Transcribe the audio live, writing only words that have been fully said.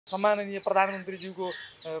सम्माननीय प्रधानमन्त्रीज्यूको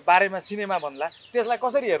बारेमा सिनेमा भन्ला त्यसलाई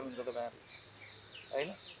कसरी हेर्नुहुन्छ तपाईहरु हैन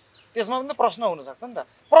त्यसमा पनि प्रश्न हुन सक्छ नि त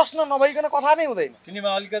प्रश्न नभइकन कथा नै हुँदैन सिनेमा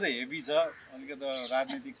अलिकति हेभी छ अलिकति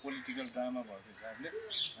राजनीतिक पोलिटिकल ड्रामा भएको हिसाबले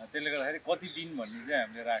त्यसले गर्दाखेरि कति दिन भन्ने चाहिँ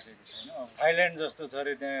हामीले राखेको छैन थाइल्यान्ड जस्तो छ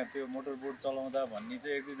रे त्यहाँ त्यो मोटर बोट चलाउँदा भन्ने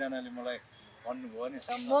चाहिँ एक दुई जनाले मलाई भन्नुभयो नि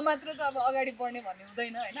म मात्र त अब अगाडि बढ्ने भन्ने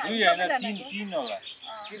हुँदैन हैन तीन होला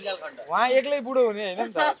उहाँ एक्लै बुढो हुने हैन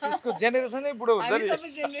नि त त्यसको जेनेरेसनै बुढो हुन्छ नि सबै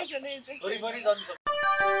जेनेरेसनै छोरी पनि जन्म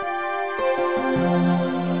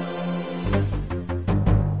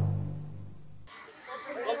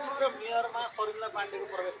चलचित्र मेयरमा शर्मिला पाण्डेको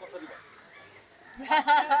प्रवेश कसरी भयो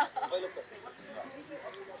पहिलो प्रश्न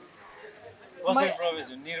कसरी प्रवेश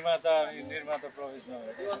निर्माता प्रवेश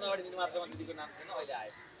नभयो योभन्दा अगाडि निर्मातामा दिदीको नाम थिएन अहिले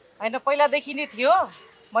आएछ हैन पहिलादेखि नै थियो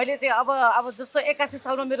मैले चाहिँ अब जस्तो 81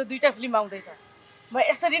 सालमा मेरो 2टा फिल्म आउँदैछ म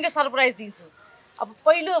यसरी नै सरप्राइज दिन्छु अब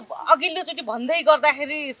पहिलो अघिल्लोचोटि भन्दै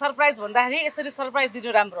गर्दाखेरि सरप्राइज भन्दाखेरि यसरी सरप्राइज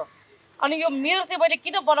दिनु राम्रो अनि यो मेरो चाहिँ मैले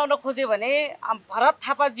किन बनाउन खोजेँ भने भरत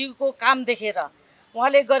थापाज्यूको काम देखेर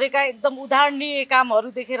उहाँले गरेका एकदम उदाहरणीय कामहरू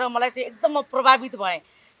देखेर मलाई चाहिँ एकदम प्रभावित भएँ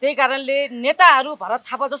त्यही कारणले नेताहरू भरत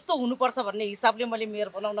थापा जस्तो हुनुपर्छ भन्ने हिसाबले मैले मेयर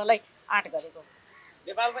बनाउनलाई आँट गरेको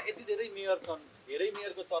नेपालमा यति धेरै मेयर छन् धेरै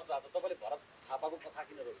मेयरको चर्चा छ तपाईले भरत थापाको कथा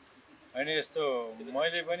किन रोक्नु हैन यस्तो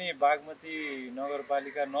मैले पनि बागमती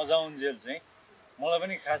नगरपालिका नजाउन्जेल चाहिँ मलाई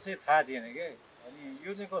पनि खासै थाहा थिएन के अनि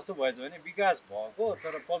यो चाहिँ कस्तो भएछ भने विकास भएको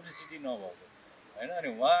तर पब्लिसिटी नभएको हैन अनि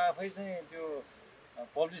उहाँ आफै चाहिँ त्यो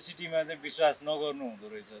पब्लिसिटीमा चाहिँ विश्वास नगर्नु हुँदो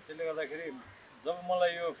रहेछ त्यसले गर्दाखेरि जब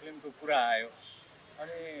मलाई यो फिल्मको कुरा आयो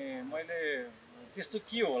अनि मैले त्यस्तो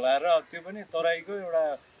के होला र त्यो पनि तराईको एउटा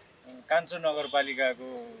कान्छो नगरपालिकाको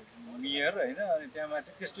मेयर हैन अनि त्यहाँ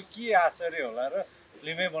माथि त्यस्तो के आश्चर्य होला र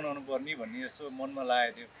फिल्मै बनाउनु पर्ने भन्ने जस्तो मनमा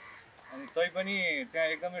लागेको थियो अनि तैपनि त्यहाँ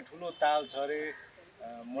एकदमै ठुलो ताल छ रे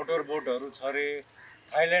मोटर बोटहरू छ रे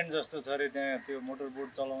थाइल्यान्ड जस्तो छ रे त्यहाँ त्यो मोटर बोट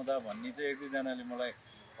चलाउँदा भन्ने चाहिँ एक दुई जनाले मलाई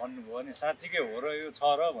भन्नुभयो अनि साँच्चीकै हो र यो छ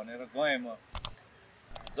र भनेर गएँ म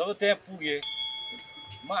जब त्यहाँ पुगेँ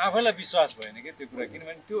म आफैलाई विश्वास भएन कि त्यो कुरा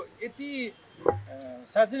किनभने त्यो यति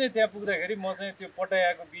साँच्चै नै त्यहाँ पुग्दाखेरि म चाहिँ त्यो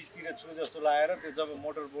पटायाको बिचतिर छु जस्तो लागेर त्यो जब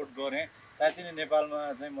मोटर बोट गरेँ साँच्चै नै नेपालमा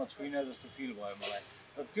चाहिँ म छुइनँ जस्तो फिल भयो मलाई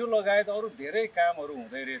र त्यो लगायत अरू धेरै कामहरू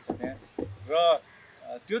हुँदै रहेछ त्यहाँ र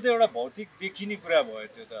त्यो त एउटा भौतिक देखिने कुरा भयो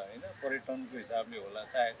त्यो त होइन पर्यटनको हिसाबले होला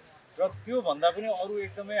सायद र त्योभन्दा पनि अरू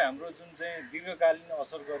एकदमै हाम्रो जुन चाहिँ दीर्घकालीन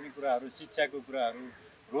असर गर्ने कुराहरू शिक्षाको कुराहरू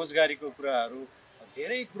रोजगारीको कुराहरू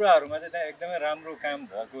धेरै कुराहरूमा चाहिँ त्यहाँ एकदमै राम्रो काम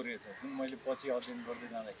भएको रहेछ जुन मैले पछि अध्ययन गर्दै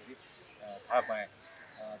जाँदाखेरि थाहा पाएँ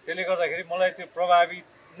त्यसले गर्दाखेरि मलाई त्यो प्रभावित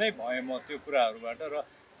नै भएँ म त्यो कुराहरूबाट र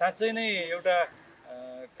साँच्चै नै एउटा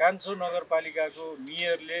कान्छो नगरपालिकाको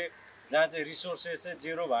मेयरले जहाँ चाहिँ रिसोर्सेस चाहिँ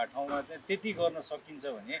जेरो भएको ठाउँमा चाहिँ त्यति गर्न सकिन्छ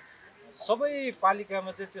भने सबै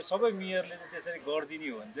पालिकामा चाहिँ त्यो सबै मेयरले चाहिँ त्यसरी गरिदिने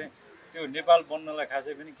हो भने चाहिँ त्यो नेपाल बन्नलाई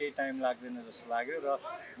खासै पनि केही टाइम लाग्दैन जस्तो लाग्यो र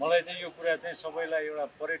मलाई चाहिँ यो कुरा चाहिँ सबैलाई एउटा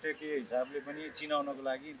पर्यटकीय हिसाबले पनि चिनाउनको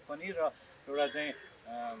लागि पनि र एउटा चाहिँ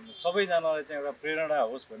सबैजनालाई चाहिँ एउटा प्रेरणा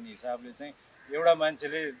होस् भन्ने हिसाबले चाहिँ एउटा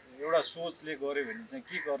मान्छेले एउटा सोचले गर्यो भने चाहिँ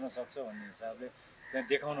के गर्न सक्छ भन्ने हिसाबले चाहिँ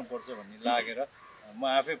देखाउनु पर्छ भन्ने लागेर म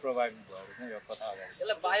आफै प्रभावित भएर चाहिँ यो कथा अगाडि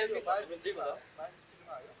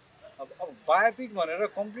अब बायोपिक भनेर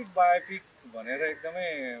कम्प्लिट बायोपिक भनेर एकदमै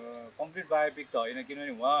कम्प्लिट बायोपिक त होइन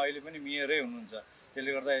किनभने उहाँ अहिले पनि मेयरै हुनुहुन्छ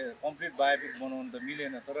त्यसले गर्दा कम्प्लिट बायोपिक बनाउनु त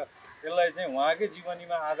मिलेन तर यसलाई चाहिँ उहाँकै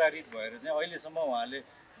जीवनीमा आधारित भएर चाहिँ अहिलेसम्म उहाँले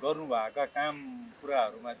गर्नुभएका काम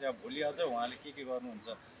कुराहरूमा चाहिँ अब भोलि अझ उहाँले के गर्नुहुन्छ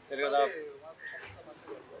त्यसले गर्दा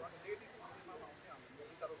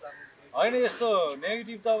होइन यस्तो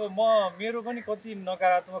नेगेटिभ त अब मेरो पनि कति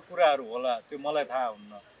नकारात्मक कुराहरू होला त्यो मलाई थाहा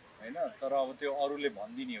हुन्न हैन तर अब त्यो अरूले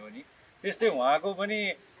भनिदिने हो नि त्यस्तै उहाँको पनि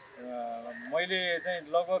मैले चाहिँ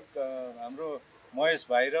लगभग हाम्रो महेश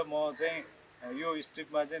भाइ र म चाहिँ यो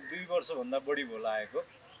स्क्रिप्टमा चाहिँ 2 वर्षभन्दा बढी भयो लागेको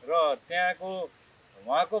र त्यहाँको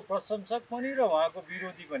उहाँको प्रशंसक पनि र उहाँको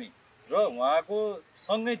विरोधी पनि र उहाँको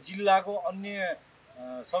सँगै जिल्लाको अन्य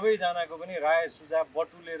सबैजनाको पनि राय सुझाव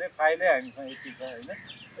बटुलेर फाइलै हामीसँग यति छ हैन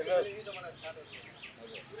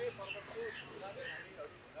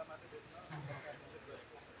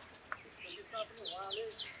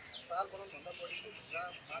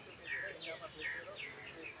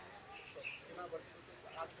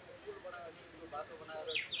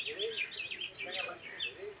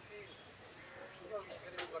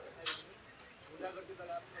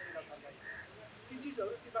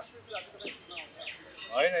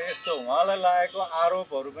होइन यस्तो उहाँलाई लागेको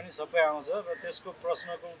आरोपहरू पनि सबै आउँछ र त्यसको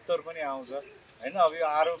प्रश्नको उत्तर पनि आउँछ हैन अब यो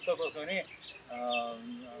आरोप त कस्तो भने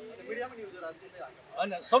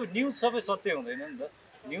होइन सब न्युज सबै सत्य हुँदैन नि त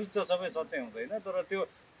न्युज त सबै सत्य हुँदैन तर त्यो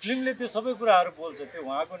फिल्मले त्यो सबै कुराहरू बोल्छ त्यो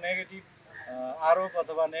उहाँको नेगेटिभ आरोप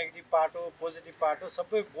अथवा नेगेटिभ पार्ट हो पोजिटिभ पार्ट हो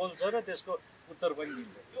सबै बोल्छ र त्यसको उत्तर पनि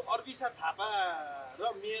दिन्छ। यो अर्बिसा थापा र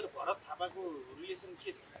मेयर भरत थापाको रिलेसन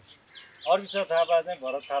के छ? अर्बिसा थापा चाहिँ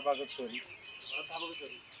भरत थापाको छोरी। भरत थापाको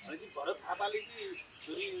छोरी भनेपछि भरत थापाले चाहिँ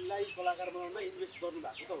छोरीलाई कलाकार बनाउन इन्भेस्ट गर्नु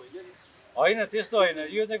भएको त होइन नि? होइन त्यस्तो होइन,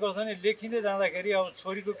 यो चाहिँ कस्तो नि लेखिँदै जाँदाखेरि अब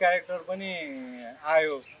छोरीको क्यारेक्टर पनि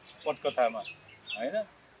आयो पटकथामा होइन।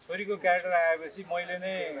 छोरीको क्यारेक्टर आएपछि मैले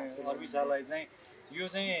नै अर्बिसालाई चाहिँ यो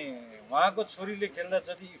चाहिँ उहाँको छोरीले खेल्दा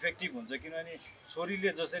जति इफेक्टिभ हुन्छ, किनभने छोरीले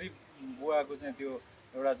जसरी बुवाको चाहिँ त्यो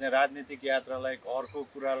एउटा चाहिँ राजनीतिक यात्रालाई घरको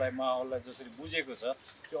कुरालाई माहौललाई जसरी बुझेको छ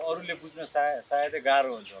त्यो अरूले बुझ्न सायदै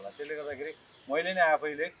गाह्रो हुन्छ होला। त्यसले गर्दाखेरि मैले नै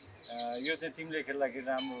आफैले यो चाहिँ तिमीले खेल्दाखेरि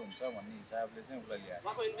राम्रो हुन्छ भन्ने हिसाबले चाहिँ उसलाई ल्याएँ।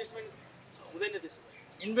 उहाँको इन्भेस्टमेन्ट हुँदैन त्यसो भए?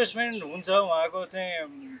 इन्भेस्टमेन्ट हुन्छ उहाँको चाहिँ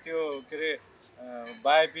त्यो के अरे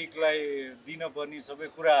बायोपिकलाई दिनपर्ने सबै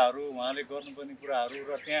कुराहरू उहाँले गर्नुपर्ने कुराहरू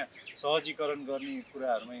र त्यहाँ सहजीकरण गर्ने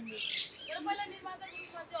कुराहरूमा इन्भेस्ट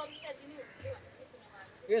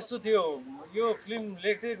यस्तो थियो। यो फिल्म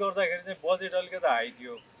लेख्दै गर्दाखेरि चाहिँ बजेट अलिकति हाई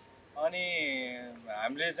थियो अनि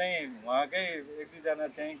हामीले चाहिँ उहाँकै एक दुईजना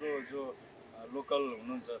त्यहीँको जो लोकल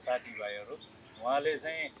हुनुहुन्छ साथीभाइहरू उहाँले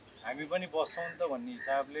चाहिँ हामी पनि बस्छौँ नि त भन्ने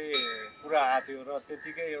हिसाबले कुरा आएको थियो र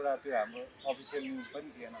त्यतिकै एउटा त्यो हाम्रो अफिसियल न्युज पनि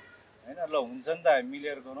थिएन होइन। ल हुन्छ नि त हामी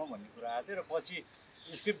मिलेर गरौँ भन्ने कुरा आएको थियो र पछि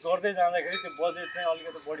स्क्रिप्ट गर्दै जाँदाखेरि त्यो बजेट चाहिँ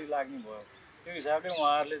अलिकति बढी लाग्ने भयो। त्यो हिसाबले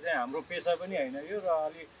उहाँहरूले चाहिँ हाम्रो पेसा पनि होइन यो र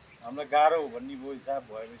अलिक हामीलाई गाह्रो भन्ने भयो हिसाब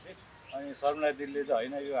भएपछि अनि शर्मिला दिदीले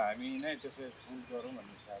चाहिँ होइन यो हामी नै त्यसो फुल गरौँ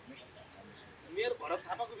भन्ने हिसाबले। मेयर भरत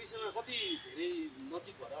थापाको विषयमा कति धेरै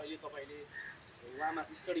नजिक भएर अहिले तपाईँले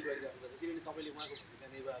उहाँमाथि स्टडी गरिराख्नु छ, किनभने तपाईँले उहाँको भूमिका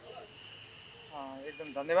निर्वाह गर्नु? एकदम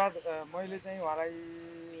धन्यवाद। मैले चाहिँ उहाँलाई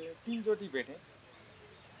 3 चोटि भेटेँ,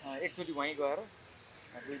 एकचोटि वहीँ गएर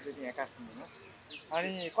 2 चोटि यहाँ काठमाडौँमा।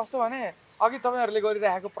 अनि कस्तो भने अघि तपाईँहरूले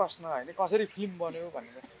गरिरहेको प्रश्न होइन कसरी फिल्म बन्यो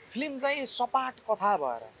भनेर, फिल्म चाहिँ सपाट कथा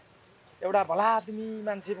भएर एउटा भला आदमी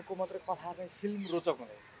मान्छेको मात्रै कथा चाहिँ फिल्म रोचक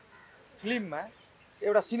हुँदैन। फिल्ममा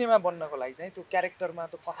एउटा सिनेमा बन्नको लागि चाहिँ त्यो क्यारेक्टरमा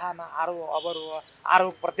त्यो कथामा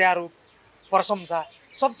आरोप प्रत्यारोप प्रशंसा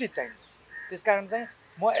सब चिज चाहिन्छ। त्यसकारण चाहिँ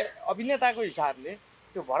म अभिनेताको हिसाबले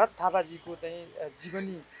त्यो भरत थापाजीको चाहिँ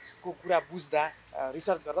जीवनीको कुरा बुझ्दा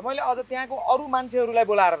रिसर्च गर्दा मैले अझ त्यहाँको अरू मान्छेहरूलाई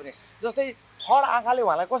बोलाएर पनि जस्तै थर्ड आँखाले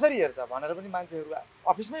उहाँलाई कसरी हेर्छ भनेर पनि मान्छेहरू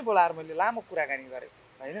अफिसमै बोलाएर मैले लामो कुराकानी गरेँ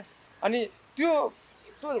होइन। अनि त्यो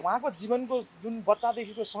उहाँको जीवनको जुन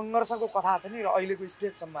बच्चादेखिको सङ्घर्षको कथा छ नि र अहिलेको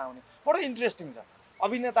स्टेजसम्म आउने बडो इन्ट्रेस्टिङ छ।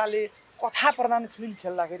 अभिनेताले कथा प्रधान फिल्म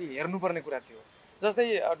खेल्दाखेरि हेर्नुपर्ने कुरा त्यो।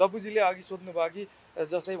 जस्तै डब्बुजीले अघि सोध्नुभयो कि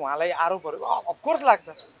जस्तै उहाँलाई आरोपहरू अफकोर्स लाग्छ।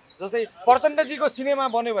 जस्तै प्रचण्डजीको सिनेमा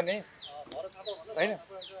बन्यो भने होइन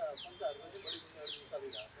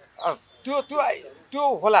त्यो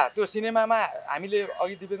होला, त्यो सिनेमामा हामीले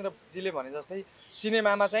अघि दिपेन्द्रजीले भने जस्तै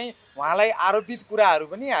सिनेमामा चाहिँ उहाँलाई आरोपित कुराहरू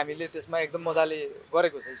पनि हामीले त्यसमा एकदम मजाले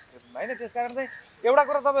गरेको छ स्क्रिप्टमा होइन। त्यसकारण चाहिँ एउटा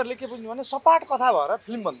कुरा तपाईँहरूले के बुझ्नु भने सपाट कथा भएर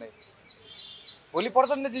फिल्म बन्दैन। भोलि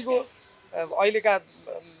प्रचण्डजीको अहिलेका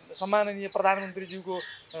सम्माननीय प्रधानमन्त्रीज्यूको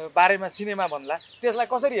बारेमा सिनेमा भन्ला त्यसलाई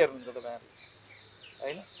कसरी हेर्नुहुन्छ तपाईँहरू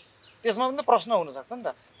होइन? त्यसमा पनि त प्रश्न हुनसक्छ नि त।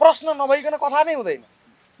 प्रश्न नभइकन कथा नै हुँदैन,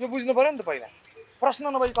 यो बुझ्नु पऱ्यो नि त। पहिला प्रश्न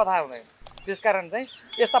नभई कथा हुँदैन। त्यसकारण चाहिँ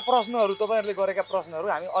यस्ता प्रश्नहरू तपाईँहरूले गरेका प्रश्नहरू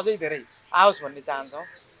हामी अझै धेरै आओस् भन्ने चाहन्छौँ।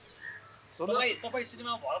 तपाईँ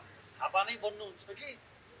सिनेमा भरत थापा नै बन्नुहुन्छ कि?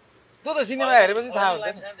 त्यो त सिनेमा हेरेपछि थाहा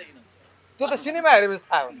हुन्छ, त्यो त सिनेमा हेरेपछि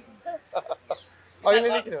थाहा हुन्छ। अहिले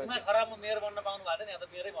नै किन खराबमा मेयर बन्न पाउनु भएको नि, अब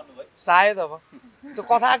मेयरै बन्नुभयो सायद। अब त्यो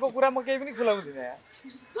कथाको कुरा म केही पनि खुलाउँदिनँ यहाँ।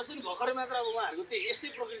 जसरी भर्खरै मात्र अब उहाँहरूको त्यही यस्तै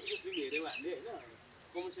प्रकृतिको फिल्म हेऱ्यौँ हामीले होइन,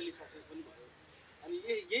 कमर्सियली सक्सेस पनि भयो। अनि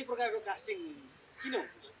यही प्रकारको कास्टिङ किन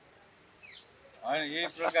हुन्छ? होइन यही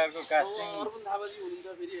प्रकारको कास्टिङ अर्पण थापाजी हुनुहुन्छ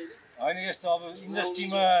फेरि होइन। यस्तो अब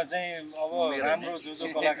इन्डस्ट्रीमा चाहिँ अब राम्रो जो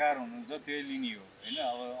कलाकार हुनुहुन्छ त्यही लिने हो होइन।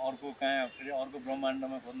 अब अर्को कहाँ फेरि अर्को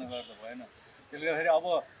ब्रह्माण्डमा खोज्न गएर त भएन। त्यसले गर्दाखेरि अब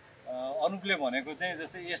अनुपले भनेको चाहिँ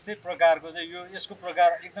जस्तै यस्तै प्रकारको चाहिँ यसको प्रकार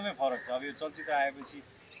एकदमै फरक छ। अब यो चलचित्र आएपछि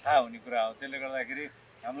थाहा हुने कुरा हो। त्यसले गर्दाखेरि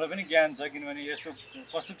हामीलाई पनि ज्ञान छ, किनभने यस्तो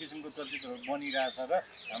कस्तो किसिमको चलचित्रहरू बनिरहेछ र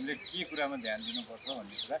हामीले के कुरामा ध्यान दिनुपर्छ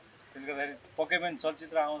भन्ने कुरा। त्यसले गर्दाखेरि पक्कै पनि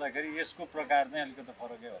चलचित्र आउँदाखेरि यसको प्रकार चाहिँ अलिकति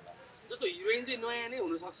फरकै होला। जस्तो हिरोइन चाहिँ नयाँ नै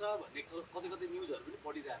हुनसक्छ भन्ने कतै कतै न्युजहरू पनि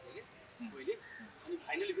पढिरहेको थिएँ कि मैले। अनि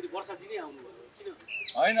फाइनली फेरि वर्षाजी नै आउनुभयो किन?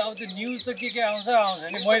 होइन अब त्यो न्युज त के आउँछ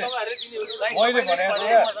नि। मैले भनेको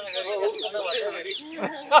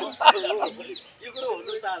यो कुरो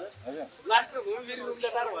भन्नुहोस् त आज लास्टमा घुमी फेरि रुम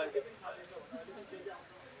टाढो भयो।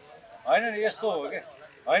 होइन यस्तो हो क्या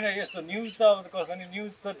होइन यस्तो न्युज त अब कस्तो नि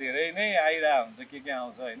न्युज त धेरै नै आइरहेको हुन्छ के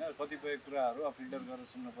आउँछ होइन कतिपय कुराहरू अब फिल्टर गरेर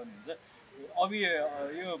सुन्नुपर्ने हुन्छ अब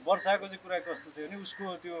यो वर्षाको चाहिँ कुरा कस्तो थियो भने उसको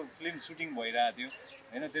त्यो फिल्म सुटिङ भइरहेको थियो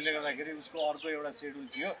होइन त्यसले गर्दाखेरि उसको अर्को एउटा सेड्युल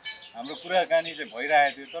थियो हाम्रो कुराकानी चाहिँ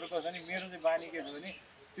भइरहेको थियो तर कस्तो नि मेरो चाहिँ बानी के छ भने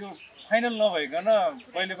त्यो फाइनल नभइकन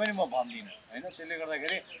कहिले पनि म भन्दिनँ होइन त्यसले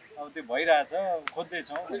गर्दाखेरि अब त्यो भइरहेछ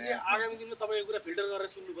खोज्दैछौँ आगामी दिनमा तपाईँको कुरा फिल्टर गरेर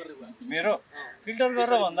सुन्नुपर्ने भयो मेरो फिल्टर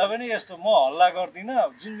गरेर भन्दा पनि यस्तो म हल्ला गर्दिनँ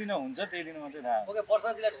जुन दिन हुन्छ त्यही दिन मात्रै थाहा ओके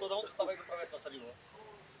वर्षाजीलाई सोधौँ तपाईँको प्रवेश कसरी हो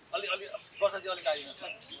अलि वर्षाजी अलिक आइदिनुहोस् त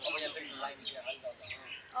अब यहाँदेखि लाइन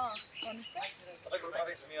भन्नुहोस् त तपाईँको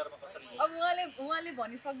प्रवेश मेयरमा कसरी हो अब उहाँले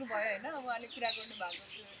भनिसक्नु भयो होइन उहाँले कुरा गर्नु भएको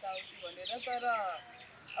थियो यताउति भनेर तर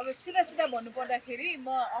अब सिधा सिधा भन्नुपर्दाखेरि म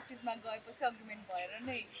अफिसमा गएपछि अग्रिमेन्ट भएर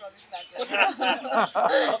नै प्रवेश भएको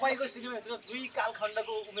तपाईँको सिनेमाभित्र 2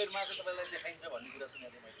 कालखण्डको उमेरमा चाहिँ तपाईँलाई देखाइन्छ भन्ने कुरा सुनेको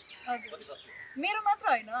थिएँ मैले कति सत्य मेरो मात्र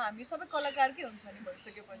होइन हामी सबै कलाकारकै हुन्छ नि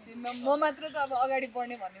भइसकेपछि म मात्र त अब अगाडि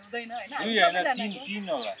बढ्ने भन्ने हुँदैन होइन दुई होइन तीन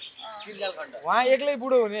होला 3 कालखण्ड उहाँ एक्लै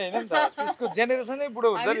बुढो हुने होइन नि त त्यसको जेनेरेसनै बुढो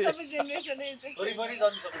हुन्छ हामी नि सबै जेनेरेसनै छोरी पनि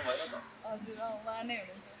जन्म सक्नु भयो त हजुर उहाँ नै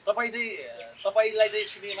हुनुहुन्छ तपाईँलाई चाहिँ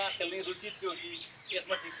सिनेमा खेल्ने रुचि थियो कि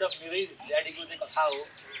यसमा ठिक छ मेरै ड्याडीको चाहिँ कथा हो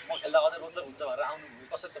म खेल्दा अझै रोचक हुन्छ भनेर आउनुभयो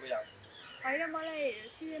कसरी तपाईँ आउनु होइन मलाई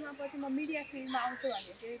सिनेमापट्टि म मिडिया फिल्डमा आउँछु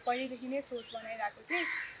भन्ने चाहिँ पहिलेदेखि नै सोच बनाइरहेको थिएँ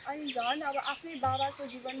अनि झन् अब आफ्नै बाबाको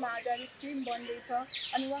जीवनमा आधारित फिल्म बन्दैछ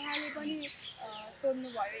अनि उहाँले पनि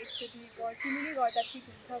सोध्नुभयो एकचोटि तिमीले गर्दा ठिक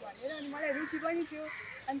हुन्छ भनेर अनि मलाई रुचि पनि थियो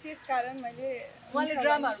अनि त्यस कारण मैले उहाँले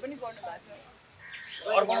ड्रामाहरू पनि गर्नुभएको छ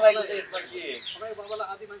अर्पण भाइको चाहिँ यसमा के तपाईँ बाबालाई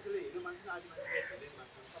आदि मान्छेले हिँड्नु मान्छे आदि मान्छेले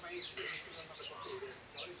तपाईँ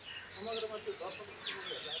समग्रमा त्यो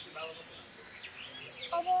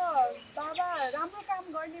अब बाबा राम्रो काम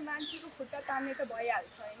गर्ने मान्छेको खुट्टा तान्ने त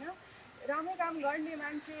भइहाल्छ होइन राम्रो काम गर्ने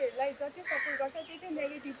मान्छेलाई जति सपोर्ट गर्छ त्यति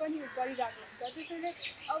नेगेटिभ पनि गरिरहेको हुन्छ त्यसैले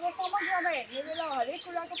अब समग्रमा हेर्ने बेला हरेक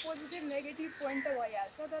कुराको पोजिटिभ नेगेटिभ पोइन्ट त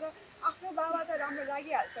भइहाल्छ तर आफ्नो बाबा त राम्रो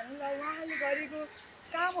लागिहाल्छ नि र उहाँले गरेको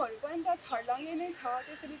कामहरू पनि त छर्लङ्गै नै छ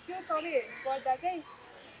त्यसैले त्यो सबै हेर्नुपर्दा चाहिँ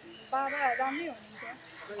बाबा राम्रै हुनुहुन्छ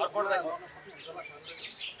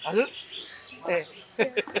हजुर ए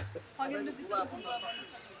खगेन्द्रजी त कुरा गर्न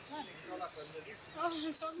सक्नुहुन्छ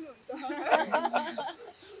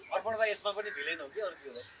अर्पण भाइ यसमा पनि भिलेन हो कि अरू के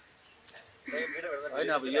हो होइन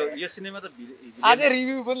अब यो सिनेमा त अझै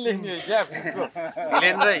रिभ्यू पनि लेख्ने हो क्या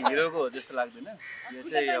भिलेन र हिरोको हो जस्तो लाग्दैन यो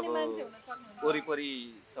चाहिँ अब वरिपरि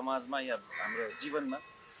समाजमा या हाम्रो जीवनमा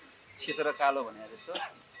सेतो र कालो भने जस्तो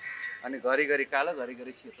अनि घरिघरि कालो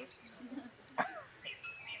घरिघरि सेतो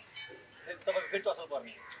तपाईँको फेरि असल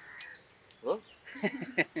पर्ने हो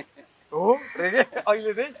हो रेगे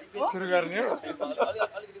अहिले नै सुरु गर्ने हो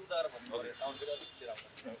अलिकति उताएर भन्नु साउन्ड फेरि अलिकति राम्रो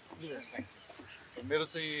मेरो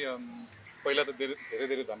चाहिँ पहिला त धेरै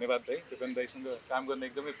धेरै धन्यवाद दाइ दिपेन दाइसँग काम गर्ने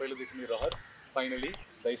एकदमै पहिलोदेखि नै रहर फाइनली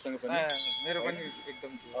दाइसँग पनि मेरो पनि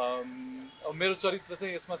एकदम थियो अब मेरो चरित्र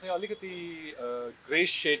चाहिँ यसमा चाहिँ अलिकति ग्रे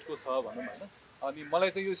सेडको छ भनौँ होइन अनि मलाई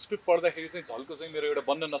चाहिँ यो स्क्रिप्ट पढ्दाखेरि चाहिँ झल्को चाहिँ मेरो एउटा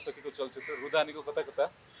बन्न नसकेको चलचित्र रुदानीको कता कता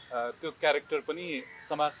त्यो क्यारेक्टर पनि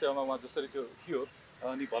समाज सेवामा उहाँ जसरी त्यो थियो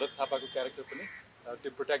अनि भरत थापाको क्यारेक्टर पनि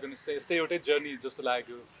त्यो प्रोट्यागोनिस्ट चाहिँ यस्तै एउटै जर्नी जस्तो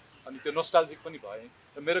लाग्यो अनि त्यो नोस्टाल्जिक पनि भए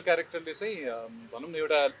र मेरो क्यारेक्टरले चाहिँ भनौँ न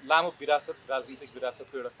एउटा लामो विरासत राजनीतिक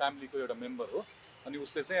विरासतको एउटा फ्यामिलीको एउटा मेम्बर हो अनि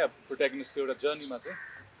उसले चाहिँ प्रोट्यागोनिस्टको एउटा जर्नीमा चाहिँ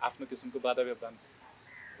आफ्नो किसिमको बाधा व्यवधान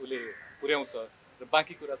उसले पुर्याउँछ र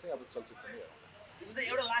बाँकी कुरा चाहिँ अब चलचित्र नै हो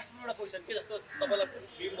एउटा लास्टमा एउटा क्वेसन के जस्तो तपाईँलाई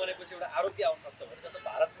फिल्म बनेपछि एउटा आरोप के आउन सक्छ भने जस्तो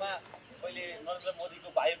भारतमा पहिले नरेन्द्र मोदीको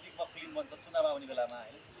बायोपिकमा फिल्म बन्छ चुनाव आउने बेलामा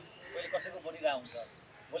होइन पहिले कसैको बनिरहेको हुन्छ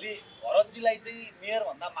भोलि भरतजीलाई चाहिँ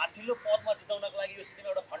मेयरभन्दा माथिल्लो पदमा जिताउनको लागि यो सिनेमा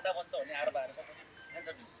एउटा फन्डा बन्छ भन्ने आरोप आएर कसरी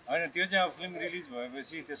एन्सर दिनुहुन्छ होइन त्यो चाहिँ अब फिल्म रिलिज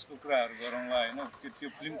भएपछि त्यसको कुराहरू गरौँला होइन त्यो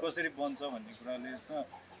फिल्म कसरी बन्छ भन्ने कुराले त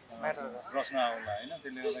प्रश्न आउला होइन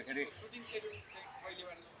त्यसले गर्दाखेरि सुटिङ सेड्युल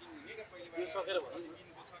कहिलेबाट सुटिङ हुने र कहिलेबाट यो सकेर भन्नु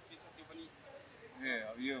दिनको छ के छ त्यो पनि ए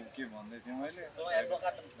अब यो के भन्दै थिएँ मैले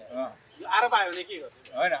यो आरोप आयो भने के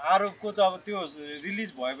गर्नु होइन आरोपको त अब त्यो रिलिज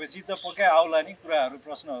भएपछि त पक्कै आउला नि कुराहरू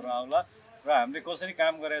प्रश्नहरू आउला र हामीले कसरी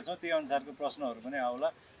काम गरेका छौँ त्यही अनुसारको प्रश्नहरू पनि आउला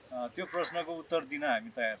त्यो प्रश्नको उत्तर दिन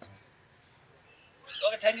हामी तयार छौँ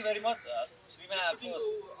okay thank you very much श्रीमाको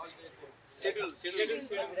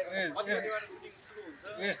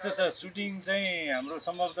यस्तो छ सुटिङ चाहिँ हाम्रो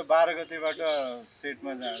सम्भवतः 12 गतेबाट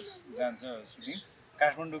सेटमा जान्छ सुटिङ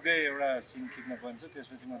काठमाडौँकै एउटा सिन खिच्न पर्छ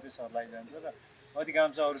त्यसपछि मात्रै सर्लाही जान्छ र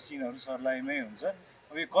अधिकांश अरू सिनहरू सर्लाहीमै हुन्छ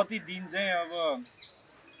अब यो कति दिन चाहिँ अब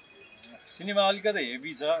सिनेमा अलिकति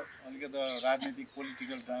हेभी छ अलिकति राजनीतिक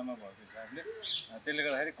पोलिटिकल ड्रामा भएको हिसाबले त्यसले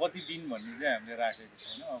गर्दाखेरि कति दिन भन्ने चाहिँ हामीले राखेको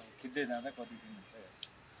छैन अब खिच्दै जाँदा कति दिन हुन्छ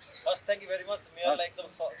हस् थ्याङ्क यू भेरी मच मेयरलाई एकदम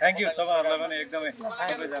थ्याङ्क यू तपाईँहरूलाई पनि एकदमै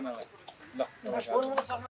सबैजनालाई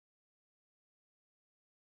ल